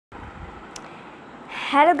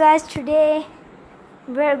Hello guys, today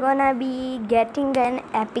we're gonna be getting an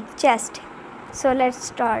epic chest. So let's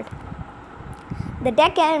start. The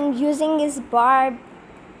deck I'm using is Barb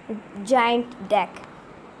Giant deck.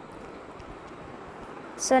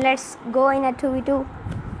 So let's go in a 2v2.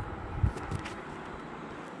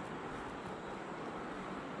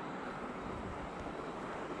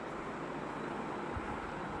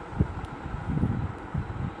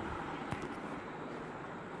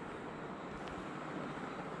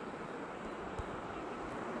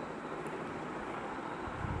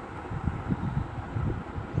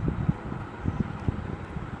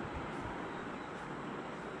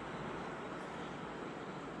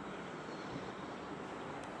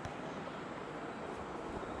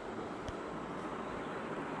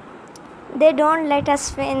 They don't let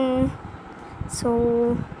us win,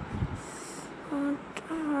 so what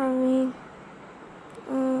are we?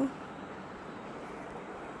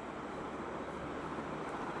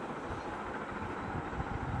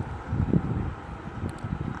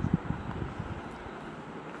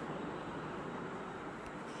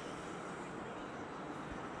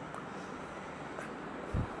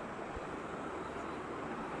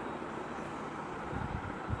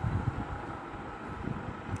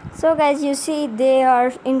 So guys, you see they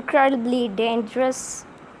are incredibly dangerous.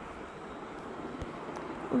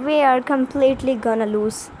 We are completely gonna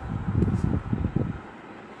lose.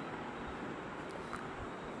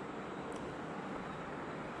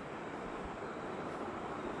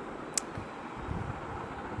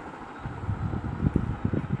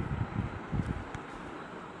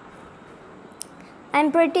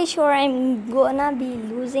 I'm pretty sure I'm gonna be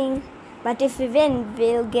losing, but if we win,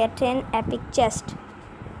 we'll get an epic chest.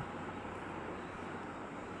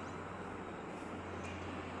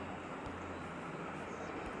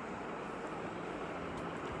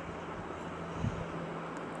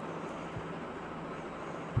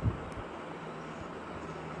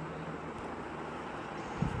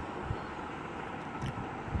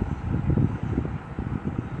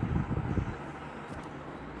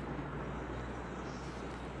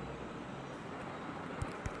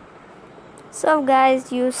 So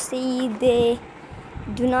guys, you see they're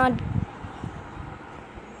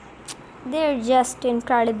just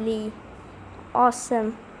incredibly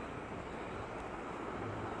awesome.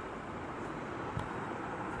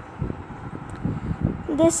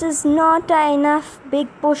 This is not enough big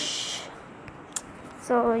push.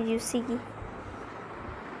 So you see,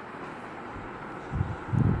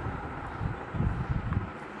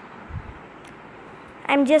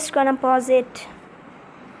 I'm just gonna pause it.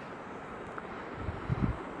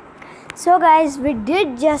 So guys, we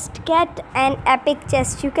did just get an epic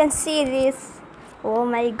chest. You can see this. Oh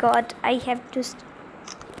my god, I have to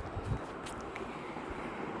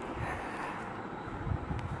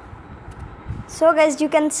So guys, you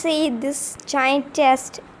can see this giant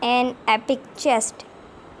chest and epic chest.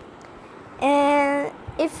 And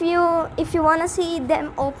if you wanna see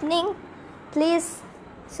them opening, please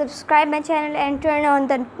subscribe my channel and turn on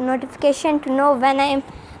the notification to know when I'm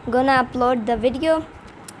gonna upload the video.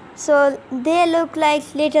 So they look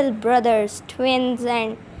like little brothers, twins,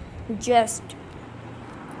 and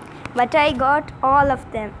but I got all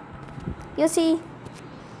of them. You see,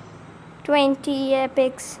 20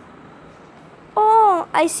 epics. Oh,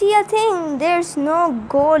 I see a thing. There's no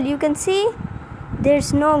goal. You can see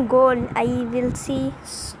there's no goal. I will see.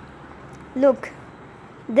 Look,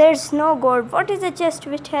 there's no gold. What is a chest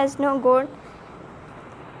which has no gold?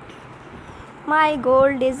 My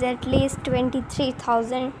gold is at least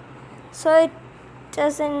 23,000, so it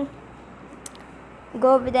doesn't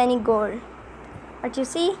go with any gold. But you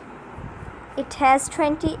see, it has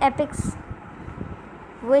 20 epics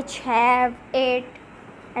which have 8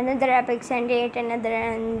 another epics and 8 another,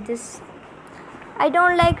 and this I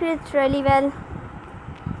don't like it really well,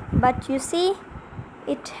 but you see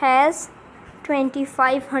it has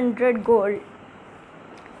 2500 gold.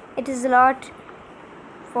 It is a lot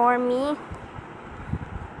for me,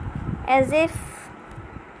 as if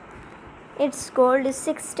its gold is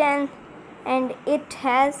 610 and it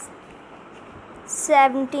has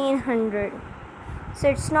 1700, so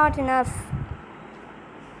it's not enough.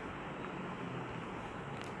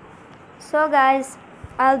 So guys,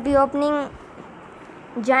 I'll be opening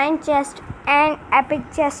giant chest and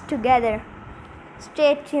epic chest together.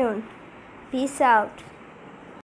 Stay tuned. Peace out.